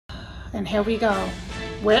And here we go.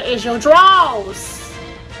 Where is your Drawls?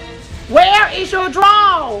 Where is your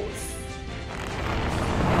Drawls?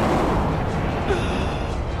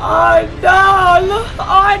 I'm done.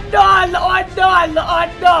 I'm done. I'm done.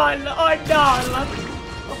 I'm done. I'm done.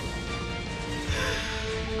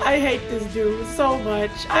 I hate this dude so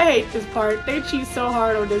much. I hate this part. They cheat so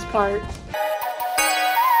hard on this part.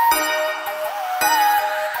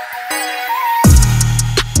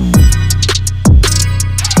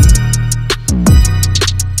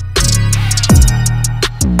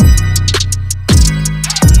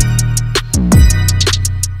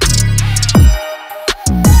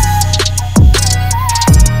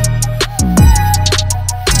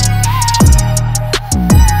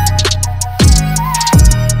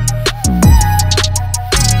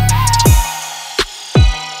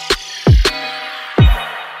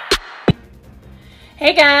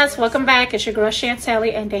 Hey guys, welcome back. It's your girl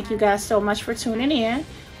Chantelli, and thank you guys so much for tuning in.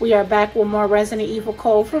 We are back with more Resident Evil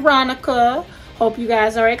Code Veronica. Hope you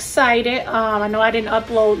guys are excited. I know I didn't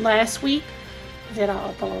upload last week. Did I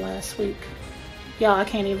upload last week? Y'all, I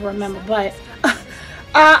can't even remember, but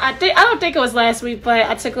I don't think it was last week, but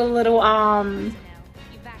I took a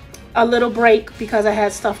little break because I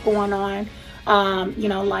had stuff going on. You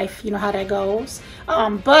know, life, you know how that goes.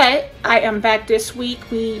 But I am back this week.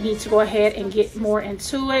 We need to go ahead and get more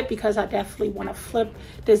into it because I definitely want to flip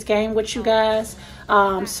this game with you guys.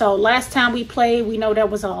 So last time we played, we know there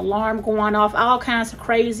was an alarm going off, all kinds of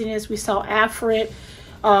craziness. We saw Alfred.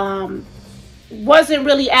 Wasn't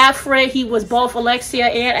really Alfred. He was both Alexia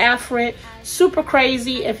and Alfred. Super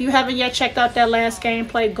crazy. If you haven't yet checked out that last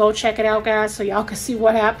gameplay, go check it out, guys, so y'all can see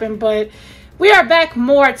what happened. But we are back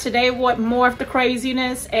more today with more of the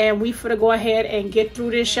craziness, and we finna go ahead and get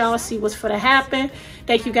through this, y'all, see what's finna happen.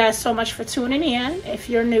 Thank you guys so much for tuning in. If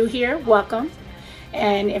you're new here, welcome.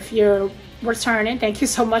 And if you're returning, thank you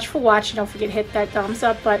so much for watching. Don't forget to hit that thumbs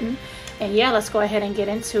up button. And yeah, let's go ahead and get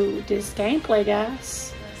into this gameplay,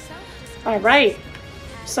 guys. All right.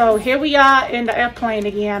 So here we are in the airplane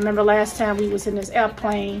again. I remember last time we was in this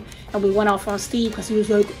airplane and we went off on Steve because he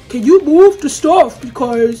was like, can you move the stuff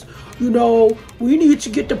because, you know, we need to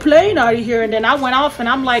get the plane out of here. And then I went off and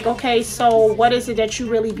I'm like, okay, so what is it that you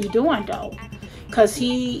really be doing though? Because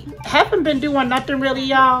he haven't been doing nothing really,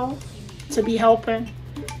 y'all, to be helping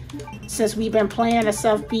since we've been playing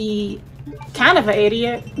himself be kind of an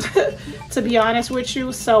idiot, to be honest with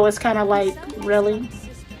you. So it's kind of like, really?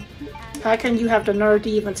 How can you have the nerve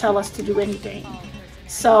to even tell us to do anything?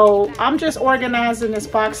 So I'm just organizing this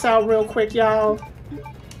box out real quick, y'all.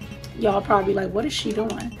 Y'all probably like, what is she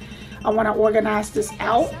doing? I want to organize this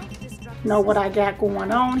out, know what I got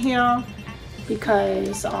going on here,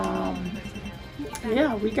 because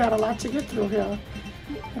yeah, we got a lot to get through here,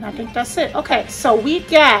 and I think that's it. Okay, so we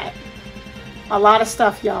got a lot of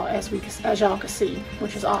stuff, y'all, as y'all can see,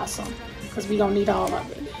 which is awesome because we don't need all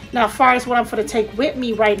of it. Now, as far as what I'm going to take with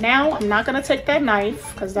me right now, I'm not going to take that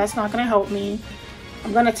knife because that's not going to help me.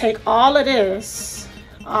 I'm going to take all of this.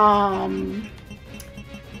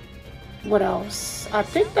 What else? I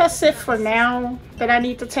think that's it for now that I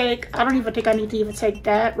need to take. I don't even think I need to even take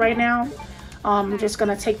that right now. I'm just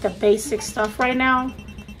going to take the basic stuff right now.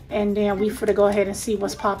 And then we finna go ahead and see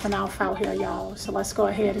what's popping off out here, y'all. So let's go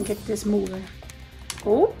ahead and get this moving.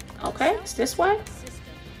 Oh, okay. It's this way.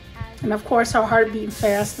 And of course, her heart beating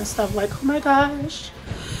fast and stuff like, oh my gosh,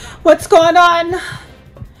 what's going on?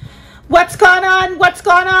 What's going on? What's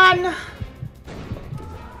going on?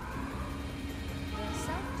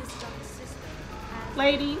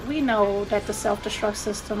 Lady, we know that the self-destruct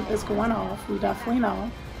system is going off. We definitely know.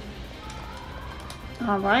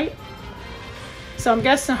 All right. So I'm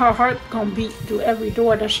guessing her heart gonna beat through every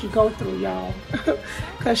door that she go through, y'all,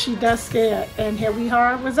 because she does scared. And here we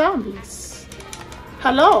are with zombies.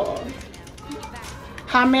 Hello.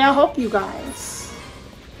 How may I help you guys?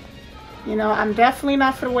 You know, I'm definitely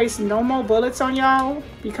not going to waste no more bullets on y'all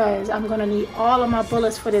because I'm going to need all of my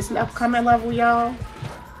bullets for this upcoming level, y'all.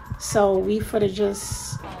 So we finna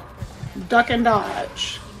just duck and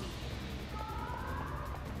dodge.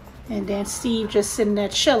 And then Steve just sitting there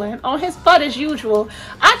chilling on his butt as usual.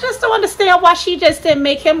 I just don't understand why she just didn't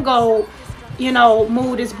make him go, you know,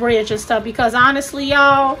 move this bridge and stuff, because honestly,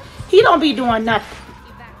 y'all, he don't be doing nothing.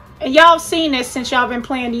 And y'all seen this since y'all been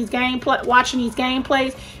playing these watching these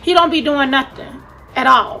gameplays. He don't be doing nothing at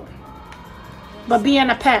all but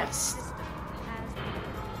being a pest.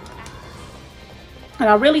 And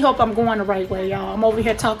I really hope I'm going the right way, y'all. I'm over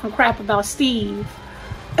here talking crap about Steve.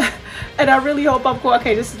 And I really hope I'm going,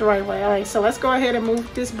 okay, this is the right way. All right, so let's go ahead and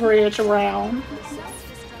move this bridge around.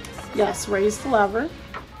 Yes, raise the lever.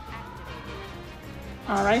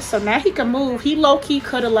 All right, so now he can move. He low-key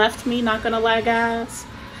could have left me, not gonna lie, guys,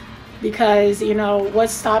 because, you know,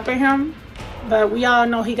 what's stopping him? But we all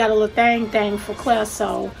know he got a little thing for Claire,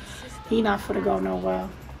 so he not finna go nowhere.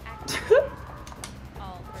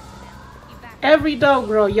 Every dope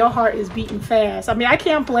girl, your heart is beating fast. I mean, I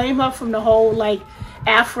can't blame her from the whole, like,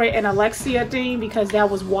 Afrit and Alexia thing, because that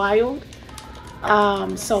was wild.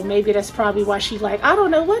 So maybe that's probably why she like, I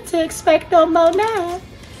don't know what to expect no more now,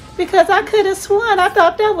 because I could have sworn I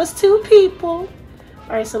thought that was 2 people.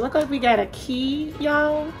 All right, so look like we got a key,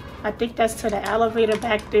 y'all. I think that's to the elevator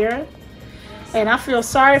back there. And I feel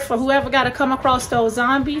sorry for whoever got to come across those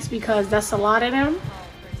zombies, because that's a lot of them.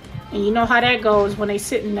 And you know how that goes when they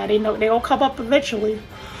sitting there. They know they'll come up eventually.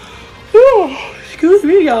 Ooh, excuse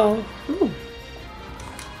me, y'all.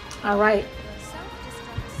 All right.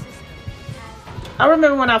 I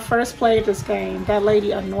remember when I first played this game, that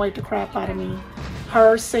lady annoyed the crap out of me.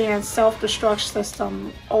 Her saying self-destruct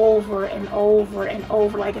system over and over and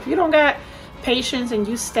over. Like, if you don't got patience and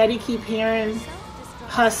you steady keep hearing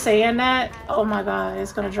her saying that, oh my God,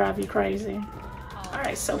 it's gonna drive you crazy. All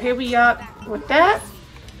right, so here we are with that.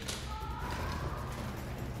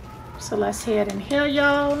 So let's head in here,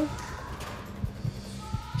 y'all.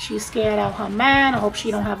 She's scared out her mind. I hope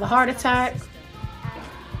she don't have a heart attack.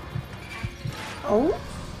 Oh,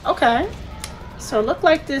 okay. So it look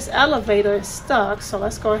like this elevator is stuck. So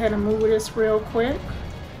let's go ahead and move this real quick.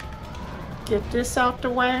 Get this out the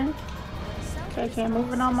way. Okay, can't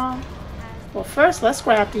move it no more. Well, first let's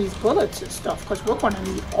grab these bullets and stuff, because we're gonna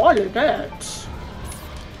need all of that.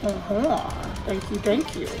 Thank you,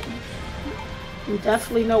 thank you. You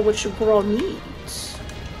definitely know what your girl needs.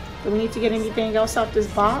 Do we need to get anything else out this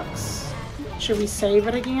box? Should we save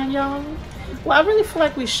it again, y'all? Well, I really feel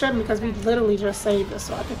like we shouldn't, because we literally just saved it,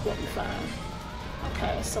 so I think we'll be fine.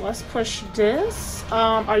 Okay, so let's push this.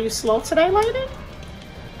 Are you slow today, lady?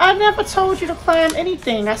 I never told you to climb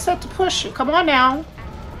anything. I said to push it. Come on now.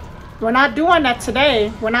 We're not doing that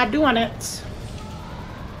today. We're not doing it.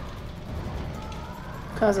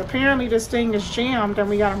 Because apparently this thing is jammed and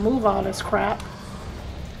we gotta move all this crap.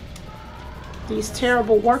 These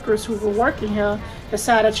terrible workers who were working here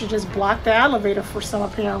decided to just block the elevator for some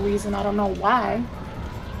apparent reason. I don't know why.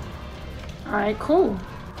 All right, cool.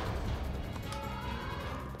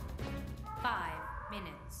 5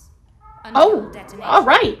 minutes. Oh, all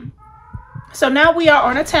right. So now we are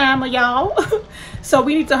on a timer, y'all. So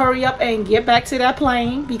we need to hurry up and get back to that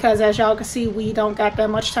plane, because as y'all can see, we don't got that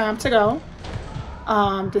much time to go.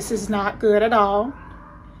 This is not good at all.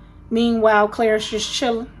 Meanwhile, Claire's just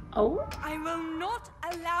chilling. Oh. I will not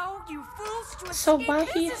allow you fools to So escape. why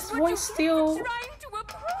his voice still? Trying to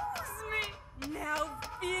oppose me. Now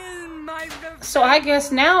feel my revenge. So I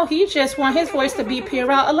guess now he just want his voice to be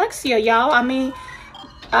peer out Alexia, y'all. I mean,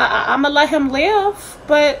 I'm gonna let him live,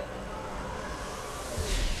 but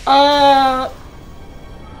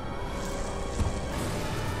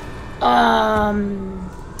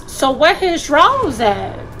so where his Drawls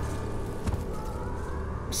at?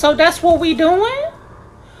 So that's what we doing?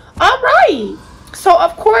 All right. So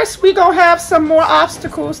of course we gonna have some more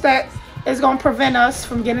obstacles that is gonna prevent us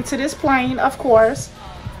from getting to this plane, of course.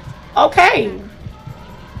 Okay.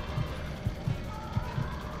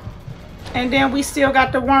 And then we still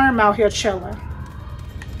got the worm out here chilling.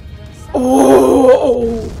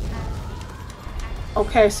 Oh.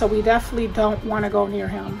 Okay, so we definitely don't want to go near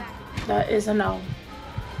him. That is a no.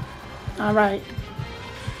 All right.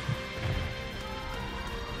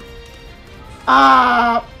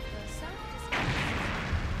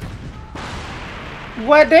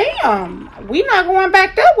 Well, damn. We not going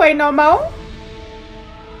back that way no more.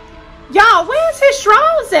 Y'all, where's his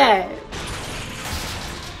Drawls at?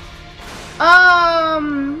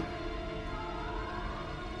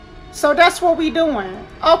 So that's what we doing.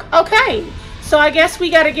 Okay. So I guess we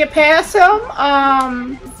got to get past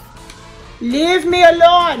him. Leave me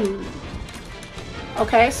alone.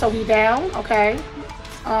 Okay, so he down. Okay.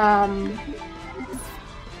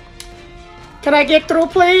 Can I get through,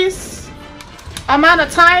 please? I'm on a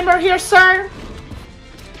timer here, sir.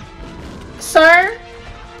 Sir?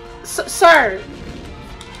 Sir?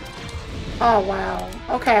 Oh, wow.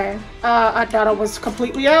 Okay. I thought I was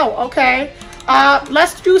completely out. Okay.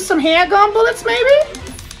 Let's do some handgun bullets, maybe?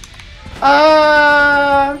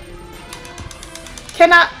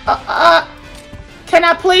 Can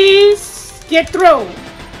I please get through?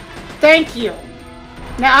 Thank you.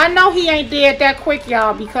 Now, I know he ain't dead that quick,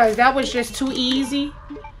 y'all, because that was just too easy.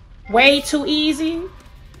 Way too easy.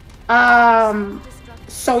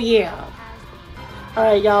 So, yeah.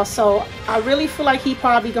 Alright, y'all. So, I really feel like he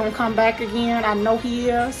probably gonna come back again. I know he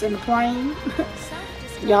is in the plane.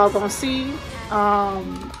 Y'all gonna see.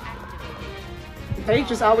 They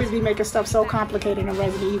just always be making stuff so complicated in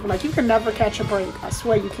Resident Evil. Like, you can never catch a break. I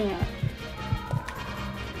swear you can't.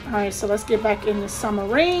 Alright, so let's get back in the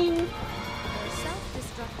submarine.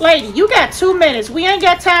 Lady, you got 2 minutes. We ain't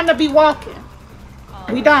got time to be walking.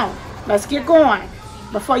 We don't. Let's get going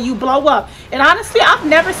before you blow up. And honestly, I've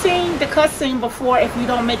never seen the cutscene before if you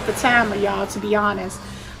don't make the timer, y'all, to be honest.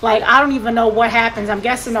 Like, I don't even know what happens. I'm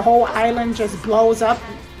guessing the whole island just blows up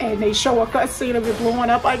and they show a cutscene of it blowing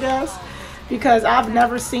up, I guess. Because I've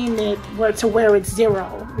never seen it where it's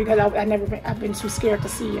 0. Because I've been too scared to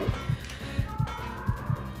see it.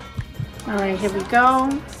 Alright, here we go.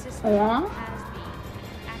 On.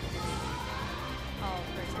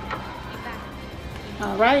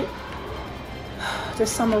 Alright.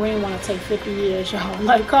 This submarine want to take 50 years, y'all.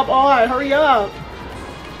 Like, come on, hurry up.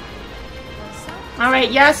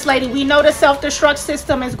 Alright, yes, lady, we know the self-destruct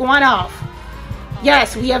system is going off.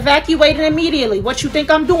 Yes, we evacuated immediately. What you think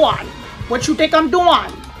I'm doing? What you think I'm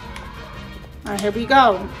doing? Alright, here we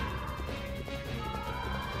go.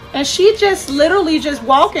 And she just literally just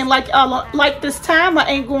walking like this timer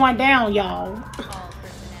ain't going down, y'all.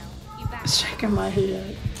 Shaking my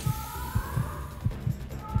head.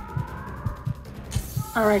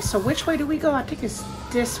 Alright, so which way do we go? I think it's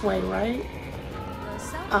this way, right?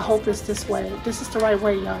 I hope it's this way. This is the right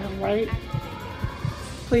way, y'all, right?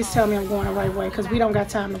 Please tell me I'm going the right way, because we don't got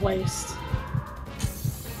time to waste.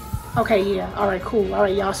 Okay, yeah. Alright, cool.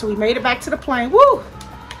 Alright, y'all. So we made it back to the plane. Woo!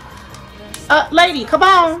 Lady, come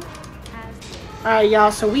on. Alright,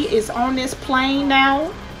 y'all. So we is on this plane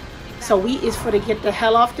now. So we is for to get the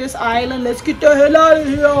hell off this island. Let's get the hell out of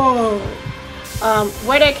here.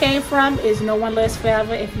 Where that came from is No One Lives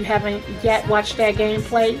Forever. If you haven't yet watched that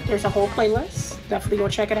gameplay, there's a whole playlist. Definitely go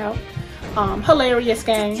check it out. Hilarious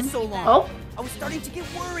game. Oh, I was starting to get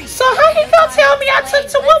worried. So how you gonna tell me I took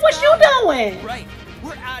to what was you doing? Right,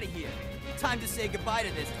 we're out of here. Time to say goodbye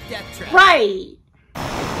to this death trap. Right.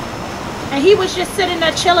 And he was just sitting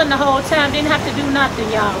there chilling the whole time. Didn't have to do nothing,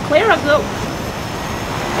 y'all. Clara good.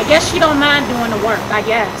 I guess she don't mind doing the work. I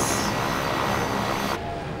guess.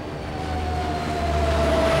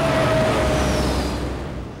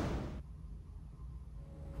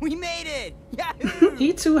 We made it! Yahoo!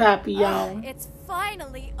 He too happy, y'all. It's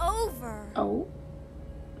finally over. Oh.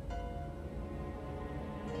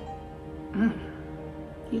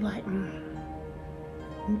 He like,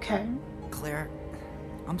 okay. Claire,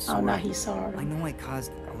 I'm sorry. Oh, now he's sorry. I know I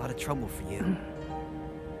caused a lot of trouble for you.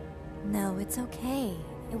 No, it's okay.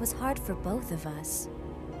 It was hard for both of us.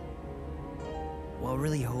 Well, I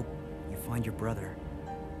really hope you find your brother.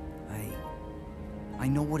 I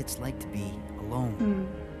know what it's like to be alone.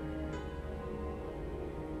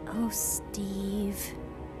 Oh, Steve.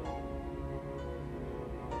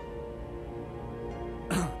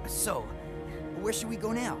 So, where should we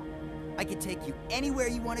go now? I can take you anywhere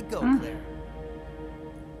you want to go, Claire.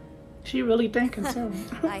 She really thinking too.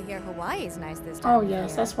 I hear Hawaii's nice this time. Oh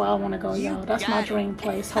yes, that's where I want to go, y'all. That's my dream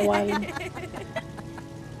place, Hawaii.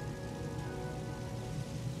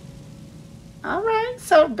 All right,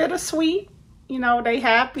 so bittersweet. You know, they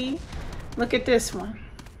happy. Look at this one.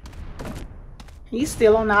 He's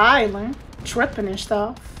still on the island, tripping and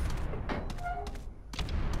stuff.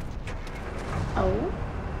 Oh.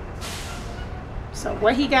 So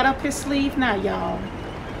what he got up his sleeve now, y'all?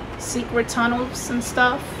 Secret tunnels and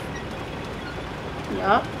stuff.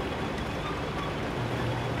 Yup.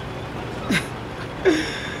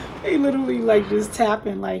 He literally like just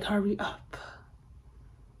tapping like, hurry up.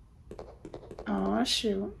 Oh,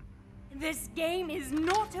 shoot. This game is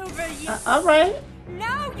not over yet. All right.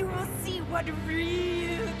 Now you will see what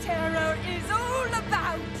real terror is all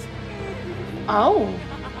about. Oh.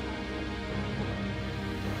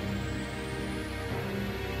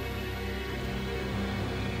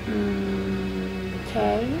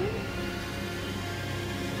 Okay.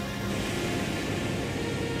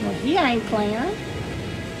 Well, he ain't playing.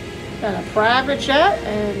 Got a private jet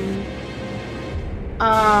and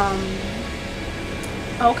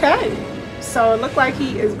okay. So it looked like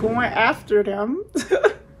he is going after them.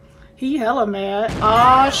 He hella mad.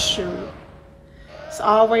 Oh shoot. It's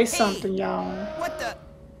always something, y'all. What the?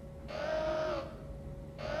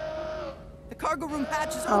 The cargo room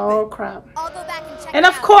hatch is open. Oh crap. I'll go back and check And it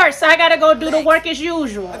of out. course I gotta go do the work as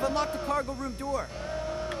usual. I've unlocked the cargo room door.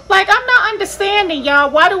 Like, I'm not understanding, y'all.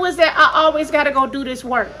 Why is that I always gotta go do this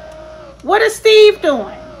work? What is Steve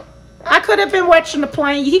doing? I could have been watching the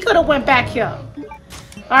plane. He could have went back here.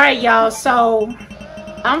 Alright, y'all. So,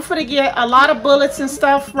 I'm finna get a lot of bullets and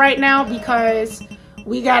stuff right now because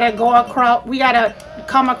we gotta go across. We gotta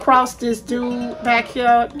come across this dude back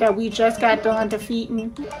here that we just got done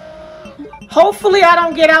defeating. Hopefully I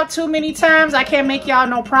don't get out too many times. I can't make y'all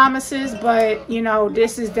no promises, but you know,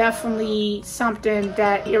 this is definitely something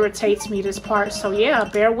that irritates me, this part. So yeah,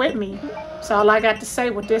 bear with me. That's all I got to say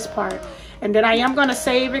with this part. And then I am going to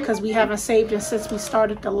save it because we haven't saved it since we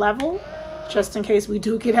started the level, just in case we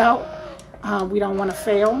do get out. We don't want to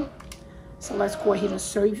fail. So let's go ahead and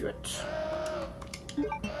save it.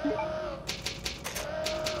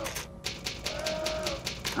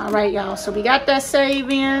 All right, y'all. So we got that save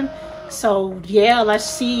in. So yeah, let's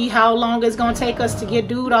see how long it's gonna take us to get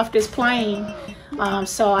dude off this plane.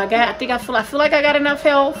 So I feel like I got enough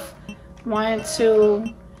health. 1, 2.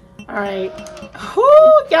 All right.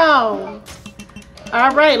 Whoo, y'all.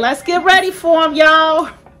 All right, let's get ready for him, y'all.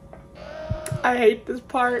 I hate this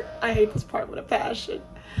part. I hate this part with a passion.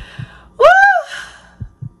 Woo!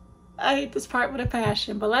 I hate this part with a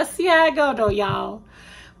passion. But let's see how it go though, y'all.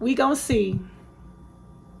 We gonna see.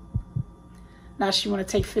 Now she want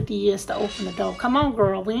to take 50 years to open the door. Come on,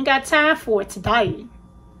 girl. We ain't got time for it today.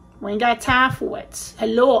 We ain't got time for it.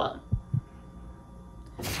 Hello.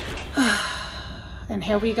 And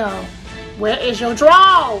here we go. Where is your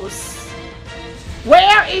Drawls?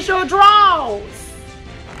 Where is your Drawls?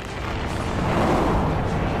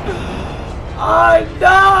 I'm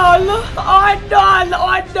done. I'm done.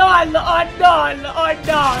 I'm done. I'm done. I'm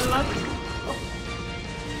done.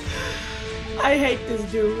 I hate this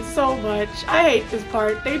dude so much. I hate this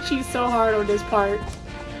part. They cheat so hard on this part.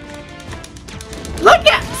 Look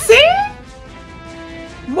at, see?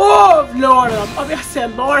 More of Lord. I mean, I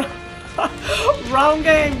said Lord. Wrong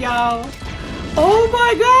game, y'all. Oh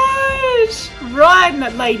my gosh. Run,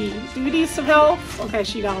 lady. Do you need some help? Okay,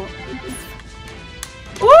 she don't.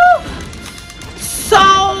 Woo! So.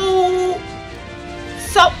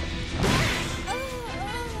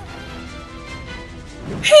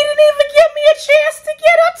 He didn't even give me a chance to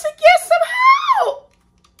get up to get some help.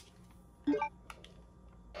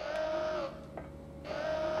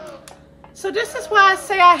 So this is why I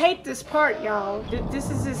say I hate this part, y'all.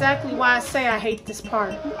 This is exactly why I say I hate this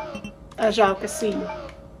part, as y'all can see.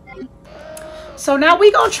 So now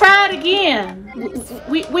we gonna try it again.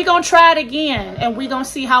 We gonna try it again, and we gonna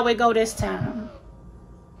see how it go this time.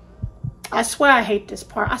 I swear I hate this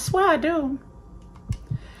part. I swear I do.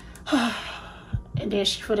 And then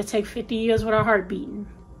she finna take 50 years with her heart beating.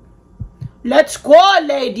 Let's go,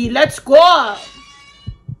 lady. Let's go.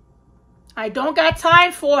 I don't got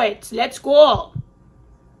time for it. Let's go.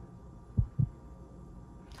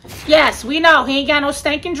 Yes, we know he ain't got no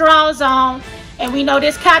stinking drawers on. And we know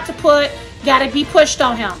this catapult gotta be pushed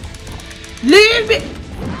on him. Leave it.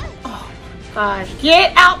 Oh, my gosh.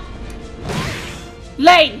 Get out.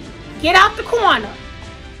 Lady, get out the corner.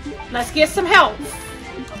 Let's get some help.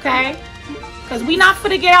 Okay? Because we not for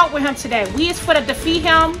to get out with him today. We is for to defeat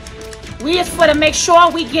him. We is for to make sure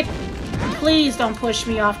we get... Please don't push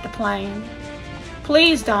me off the plane.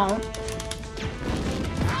 Please don't.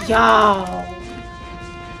 Y'all.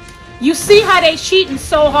 You see how they cheating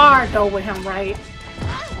so hard though with him, right?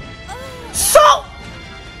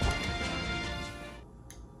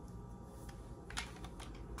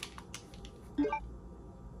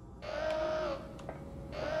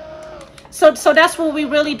 So that's what we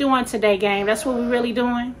really doing today, game. That's what we really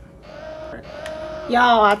doing.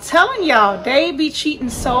 Y'all, I'm telling y'all, they be cheating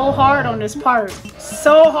so hard on this part.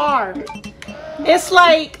 So hard. It's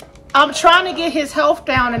like I'm trying to get his health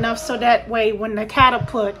down enough so that way when the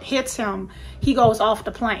catapult hits him, he goes off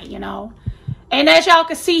the plane, you know? And as y'all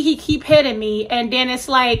can see, he keep hitting me. And then it's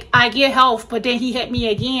like I get health, but then he hit me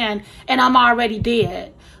again and I'm already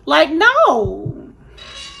dead. Like, no.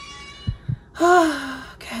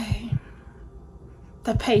 Okay.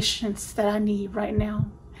 The patience that I need right now.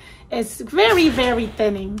 It's very, very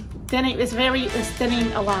thinning. It's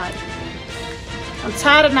thinning a lot. I'm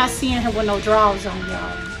tired of not seeing him with no drawers on,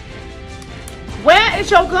 y'all. Where is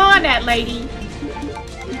your gun at, lady?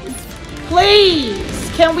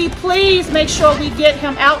 Please, can we please make sure we get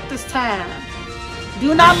him out this time?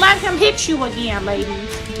 Do not let him hit you again, lady.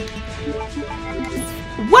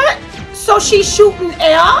 What? So she's shooting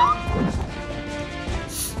air?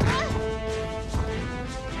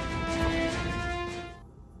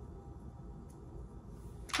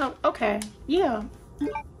 Oh, okay, yeah.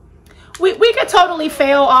 We could totally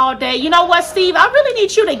fail all day. You know what, Steve? I really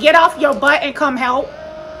need you to get off your butt and come help.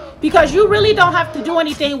 Because you really don't have to do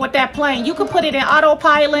anything with that plane. You could put it in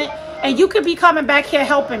autopilot and you could be coming back here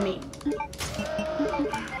helping me.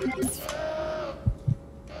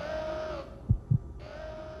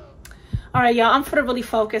 All right, y'all. I'm finna really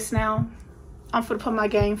focus now. I'm finna put my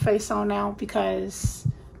game face on now because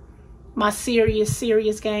my serious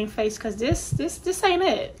game face, because this ain't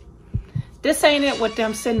it. This ain't it with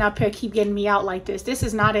them sitting up here keep getting me out like this. This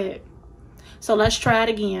is not it. So let's try it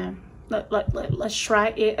again. Let's try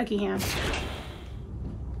it again.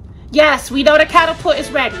 Yes, we know the catapult is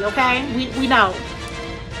ready, okay? We know.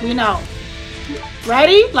 We know.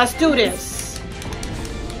 Ready? Let's do this.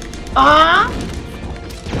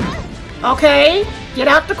 Okay. Get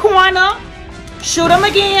out the corner. Shoot him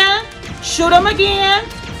again. Shoot him again.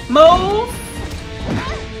 Move.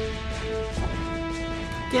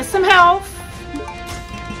 Get some health.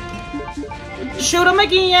 Shoot him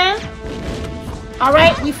again. All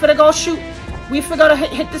right, we finna go shoot. We finna go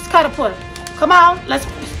hit this catapult. Come on, let's.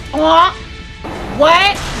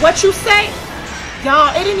 What you say?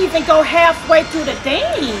 Y'all, it didn't even go halfway through the thing.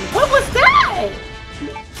 What was that?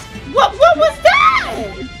 What was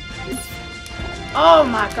that? Oh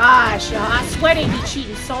my gosh, y'all. I swear they be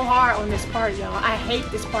cheating so hard on this part, y'all. I hate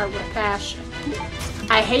this part with a passion.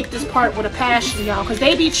 I hate this part with a passion, y'all, because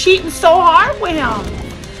they be cheating so hard with him.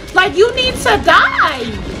 Like, you need to die.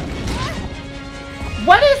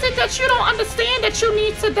 What is it that you don't understand that you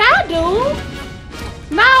need to die, dude?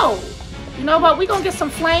 No. You know what? We gonna get some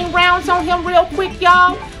flame rounds on him real quick,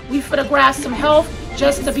 y'all. We finna grab some health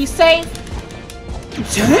just to be safe.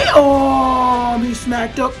 Damn, he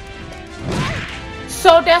smacked up.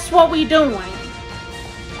 So that's what we doing.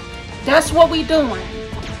 That's what we doing.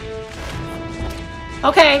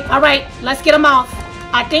 Okay, all right. Let's get him off.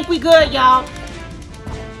 I think we good, y'all.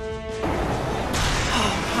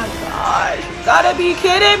 Gosh, you gotta be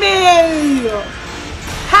kidding me!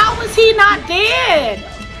 How is he not dead?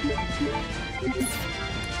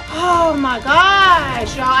 Oh my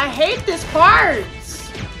gosh, y'all, I hate this part.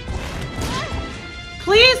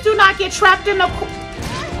 Please do not get trapped in the...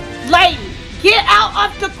 Lady, get out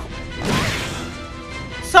of the...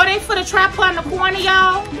 So they for the trap her in the corner,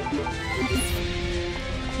 y'all?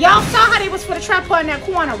 Y'all saw how they was for the trap her in that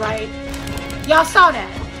corner, right? Y'all saw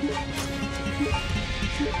that.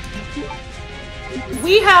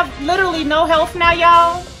 We have literally no health now,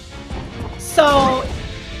 y'all. So,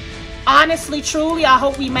 honestly, truly, I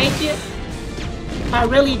hope we make it. I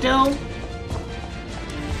really do.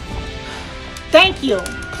 Thank you.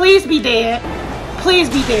 Please be dead. Please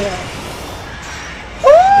be dead.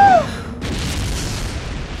 Woo!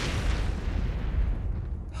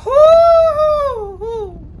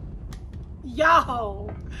 Woo! Yo.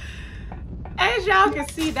 As y'all can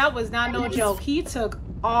see, that was not no joke. He took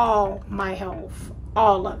all my health.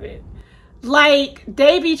 All of it. Like,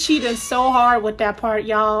 they be cheating so hard with that part,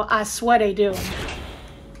 y'all. I swear they do.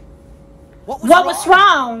 What was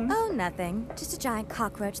wrong? Oh, nothing. Just a giant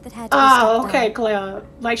cockroach that had to be Oh, okay, Claire.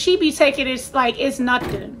 Like, she be taking it like it's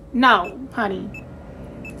nothing. No, honey.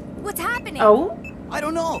 What's happening? Oh? I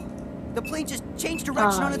don't know. The plane just changed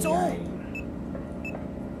direction on its own.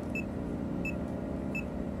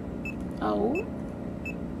 Oh?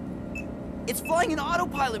 It's flying in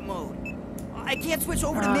autopilot mode. I can't switch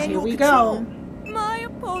over to manual here we control. go. My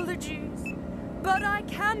apologies, but I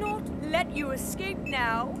cannot let you escape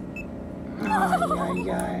now.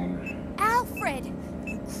 Alfred,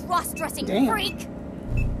 you cross-dressing freak!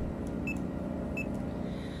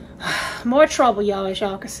 More trouble, y'all, as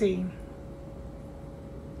y'all can see.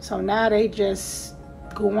 So now they just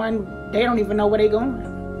going, they don't even know where they going.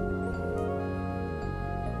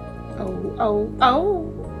 Oh.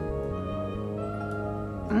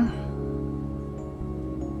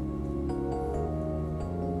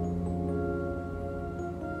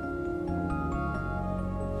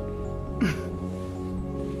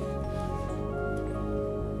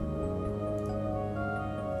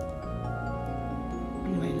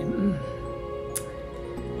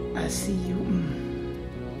 I see you.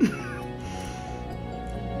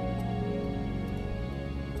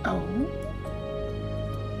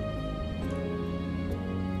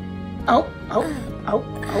 Oh.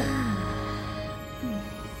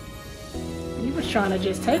 He was trying to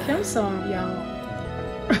just take him some, y'all.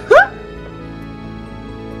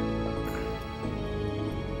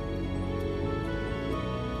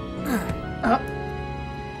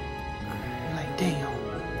 Like, damn.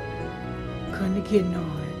 Couldn't get no.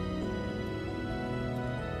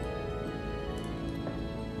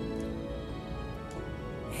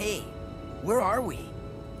 Hey, where are we?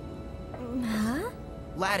 Huh?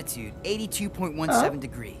 Latitude 82.17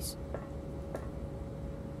 degrees.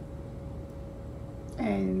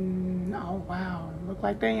 And oh wow, look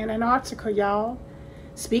like they in Antarctica, y'all.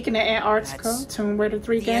 Speaking of Antarctica, That's Tomb Raider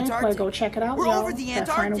 3 gameplay, Antarctic. go check it out, We're y'all. over the That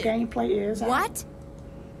final Antarctic. gameplay is out. What?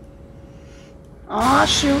 Oh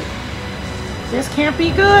shoot, this can't be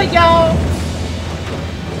good, y'all.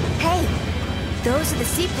 Hey, those are the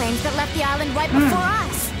seaplanes that left the island right before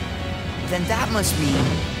us. Then that must mean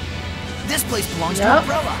This place belongs to Yep.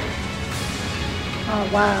 Umbrella. Oh,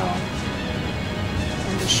 wow.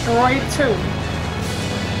 And destroy it too.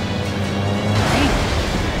 Damn.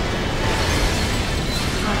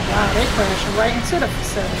 Oh, wow, they crashing right into the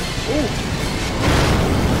facility. Ooh.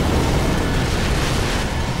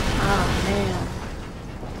 Oh, man.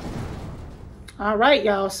 All right,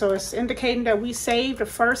 y'all. So it's indicating that we saved the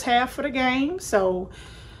first half of the game. So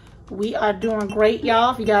we are doing great,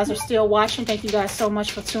 y'all. If you guys are still watching, thank you guys so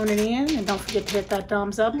much for tuning in. And don't forget to hit that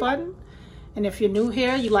thumbs up button. And if you're new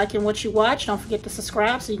here, you liking what you watch, don't forget to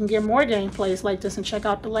subscribe so you can get more gameplays like this and check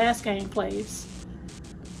out the last gameplays.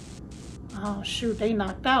 Oh, shoot. They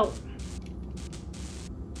knocked out.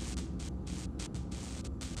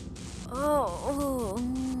 Oh.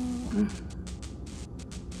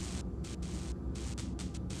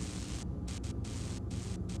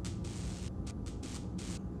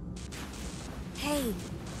 Hey,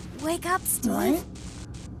 wake up, Steve. Right?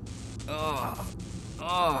 Oh.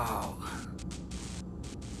 Oh.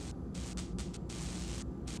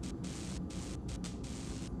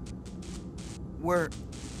 We're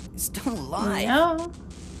still alive. Yeah.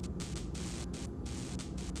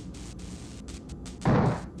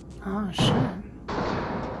 Oh, shit.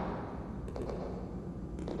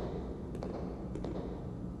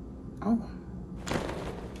 Oh.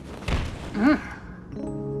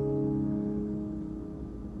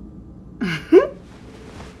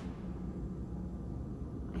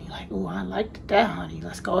 You're like, oh, I liked that, honey.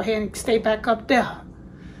 Let's go ahead and stay back up there.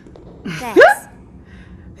 Thanks.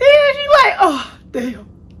 Yeah, she like, oh, damn.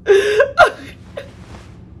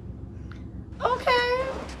 Okay.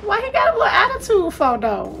 Why he got a little attitude for,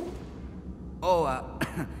 though? Oh,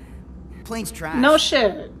 plane's trash. No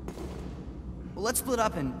shit. Well, let's split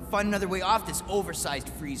up and find another way off this oversized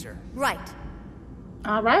freezer. Right.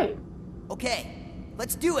 All right. Okay,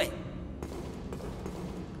 let's do it.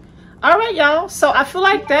 All right, y'all. So I feel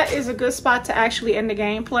like that is a good spot to actually end the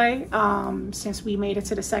gameplay, since we made it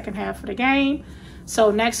to the second half of the game.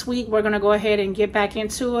 So next week, we're going to go ahead and get back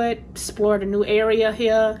into it, explore the new area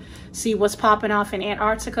here, see what's popping off in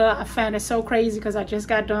Antarctica. I found it so crazy because I just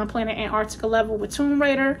got done playing an Antarctica level with Tomb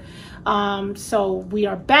Raider. So we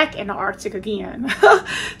are back in the Arctic again.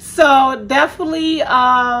 So definitely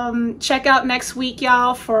check out next week,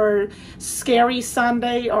 y'all, for Scary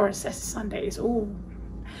Sunday, or Sundays. Ooh.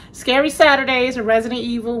 Scary Saturdays and Resident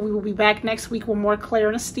Evil. We will be back next week with more Claire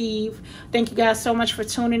and Steve. Thank you guys so much for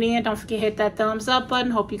tuning in. Don't forget to hit that thumbs up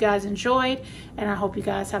button. Hope you guys enjoyed, and I hope you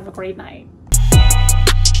guys have a great night.